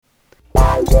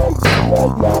Hey,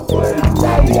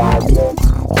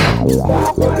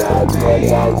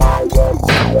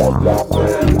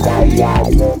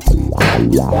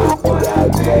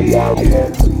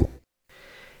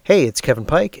 it's Kevin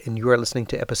Pike, and you are listening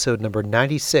to episode number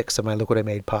 96 of my Look What I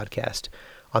Made podcast.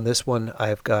 On this one,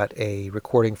 I've got a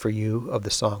recording for you of the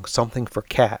song Something for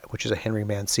Cat, which is a Henry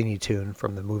Mancini tune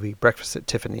from the movie Breakfast at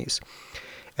Tiffany's.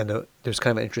 And there's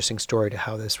kind of an interesting story to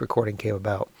how this recording came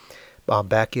about.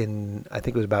 Back in, I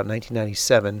think it was about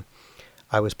 1997,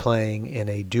 I was playing in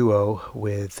a duo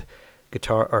with bass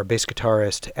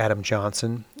guitarist Adam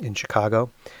Johnson in Chicago.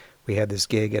 We had this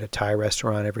gig at a Thai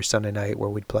restaurant every Sunday night where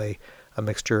we'd play a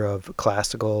mixture of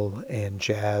classical and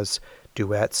jazz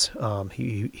duets.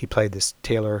 He played this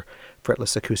Taylor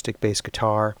fretless acoustic bass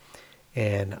guitar,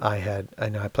 and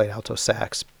I played alto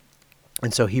sax.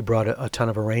 And so he brought a ton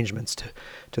of arrangements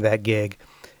to that gig.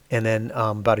 And then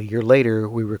about a year later,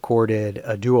 we recorded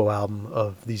a duo album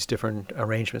of these different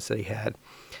arrangements that he had.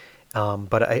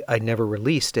 But I never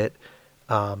released it,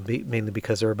 mainly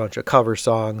because there were a bunch of cover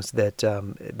songs that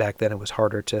back then it was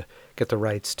harder to get the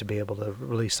rights to be able to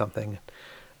release something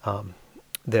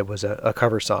that was a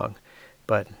cover song.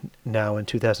 But now in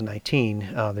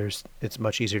 2019, it's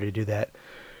much easier to do that,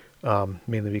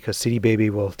 mainly because CD Baby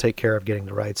will take care of getting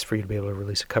the rights for you to be able to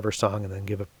release a cover song and then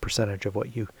give a percentage of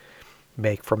what you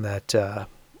make from that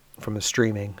from the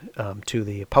streaming to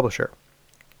the publisher.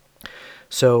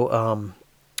 So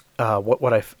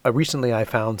I recently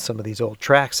found some of these old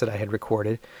tracks that I had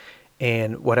recorded,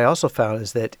 and what I also found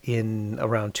is that in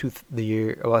around I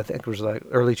think it was like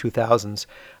early 2000s,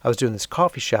 I was doing this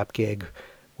coffee shop gig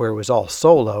where it was all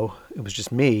solo. It was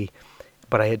just me,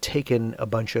 but I had taken a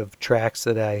bunch of tracks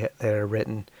that I had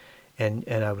written, and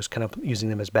I was kind of using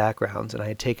them as backgrounds, and I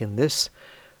had taken this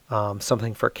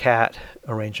Something for Cat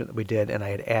arrangement that we did, and I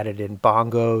had added in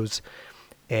bongos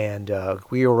and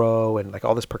guiro and like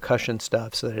all this percussion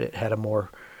stuff so that it had a more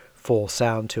full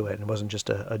sound to it and it wasn't just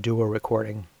a duo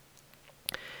recording.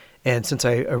 And since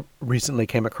I recently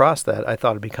came across that, I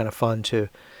thought it'd be kind of fun to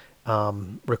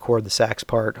record the sax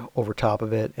part over top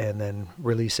of it and then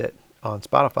release it on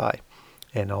Spotify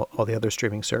and all the other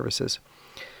streaming services.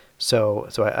 So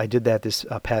I did that this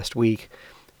past week.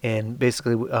 And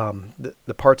basically,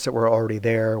 the parts that were already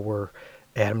there were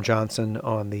Adam Johnson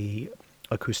on the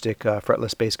acoustic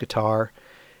fretless bass guitar,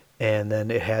 and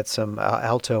then it had some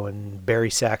alto and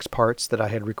bari sax parts that I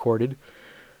had recorded.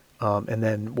 And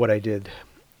then what I did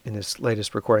in this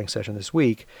latest recording session this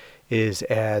week is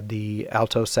add the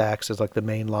alto sax as like the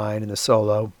main line in the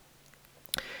solo.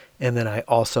 And then I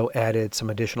also added some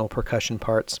additional percussion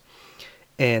parts.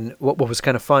 And what was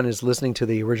kind of fun is listening to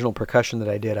the original percussion that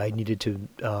I did. I needed to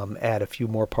add a few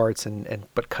more parts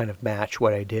but kind of match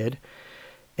what I did.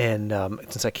 And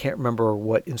since I can't remember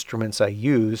what instruments I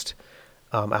used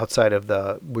outside of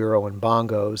the guiro and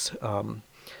bongos,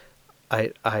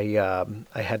 I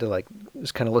had to like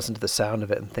just kind of listen to the sound of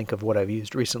it and think of what I've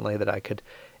used recently that I could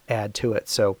add to it.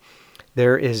 So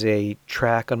there is a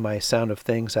track on my Sound of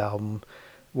Things album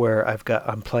where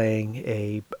I'm playing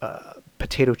a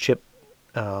potato chip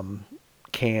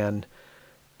can.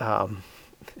 I mean,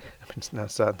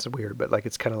 it sounds weird, but like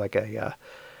it's kind of like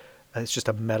it's just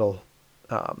a metal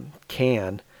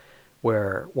can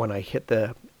where when I hit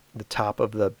the top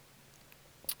of the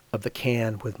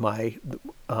can with my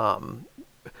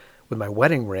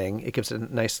wedding ring, it gives a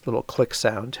nice little click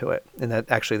sound to it. And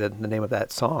that actually the name of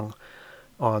that song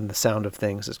on the Sound of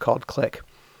Things is called Click.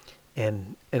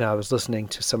 And I was listening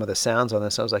to some of the sounds on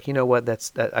this. I was like, you know what?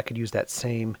 I could use that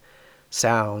same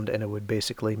sound, and it would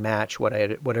basically match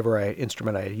whatever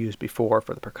instrument I had used before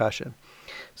for the percussion.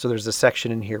 So there's a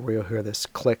section in here where you'll hear this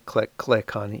click, click,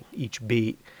 click on each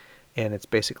beat, and it's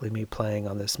basically me playing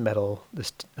on this metal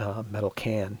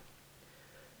can.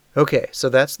 Okay, so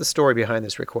that's the story behind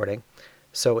this recording.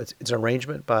 So it's an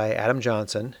arrangement by Adam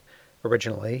Johnson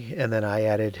originally, and then I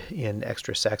added in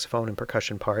extra saxophone and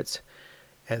percussion parts,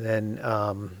 and then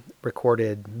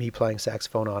recorded me playing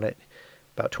saxophone on it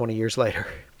about 20 years later.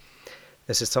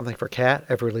 This is Something for Cat.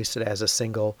 I've released it as a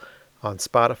single on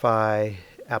Spotify,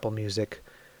 Apple Music,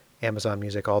 Amazon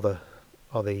Music, all the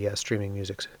streaming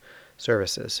music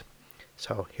services.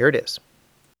 So here it is.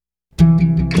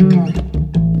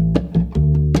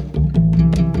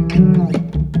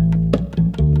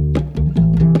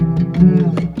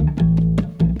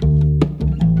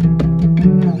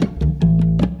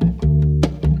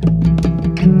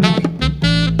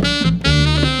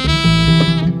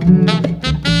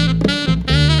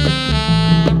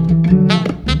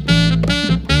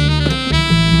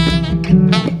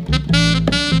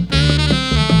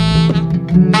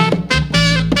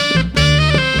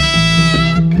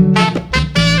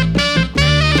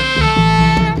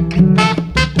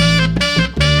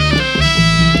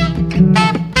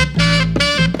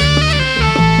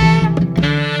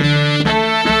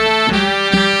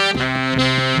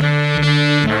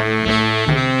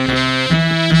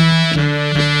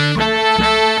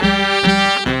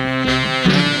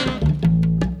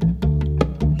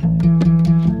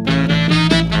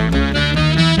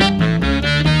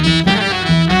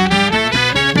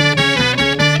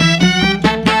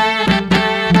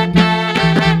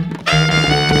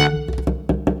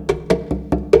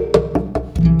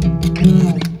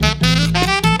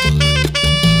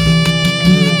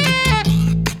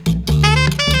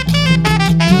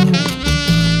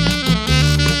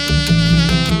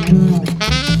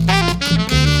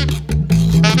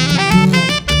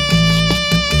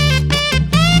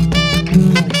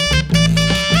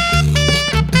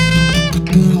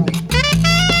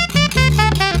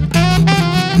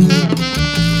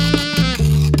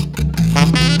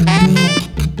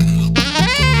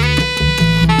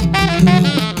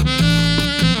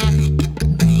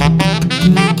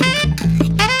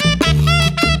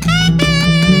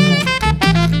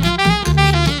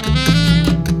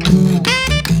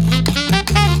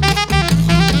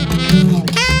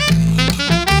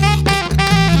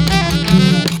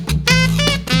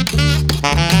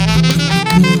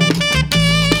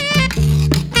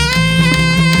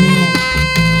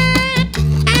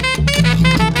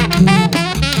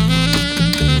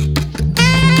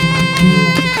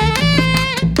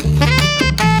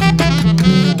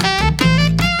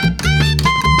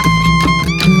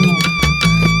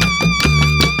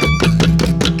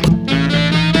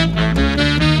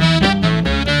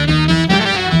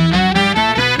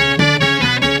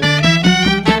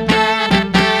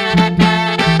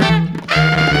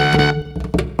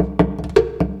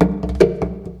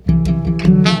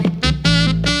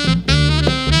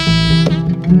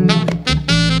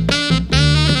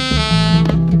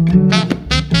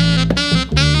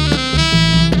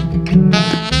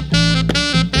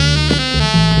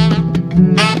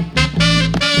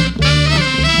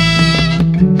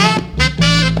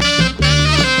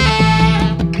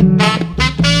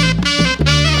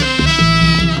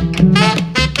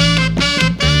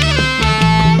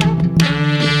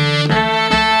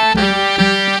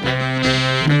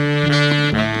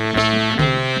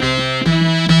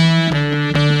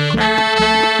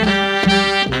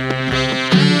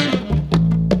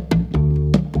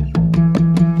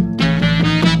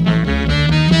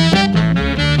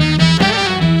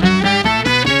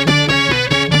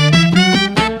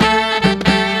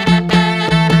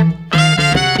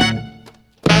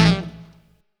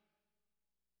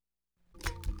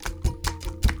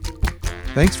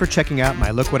 Thanks for checking out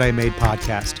my Look What I Made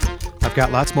podcast. I've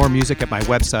got lots more music at my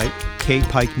website,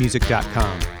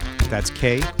 kpikemusic.com. That's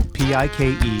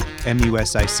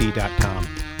KPIKEMUSIC.com.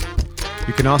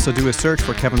 You can also do a search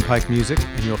for Kevin Pike Music,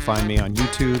 and you'll find me on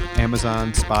YouTube,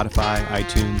 Amazon, Spotify,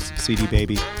 iTunes, CD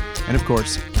Baby, and of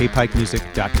course,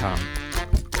 kpikemusic.com.